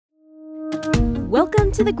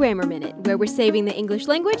Welcome to the Grammar Minute, where we're saving the English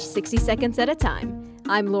language 60 seconds at a time.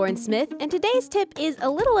 I'm Lauren Smith, and today's tip is a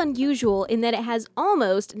little unusual in that it has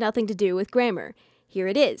almost nothing to do with grammar. Here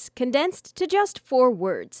it is, condensed to just 4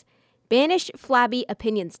 words. Banish flabby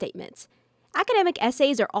opinion statements. Academic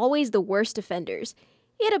essays are always the worst offenders.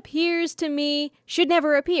 It appears to me should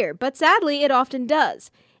never appear, but sadly it often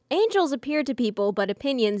does. Angels appear to people, but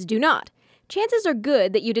opinions do not. Chances are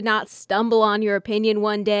good that you did not stumble on your opinion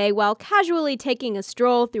one day while casually taking a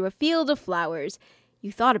stroll through a field of flowers.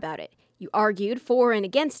 You thought about it, you argued for and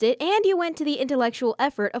against it, and you went to the intellectual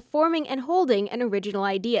effort of forming and holding an original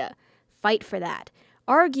idea. Fight for that.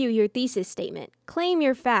 Argue your thesis statement, claim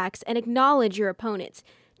your facts, and acknowledge your opponents.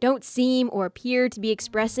 Don't seem or appear to be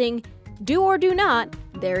expressing. Do or do not,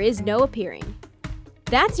 there is no appearing.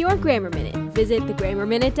 That's your Grammar Minute. Visit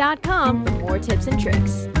thegrammarminute.com for more tips and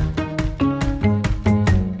tricks.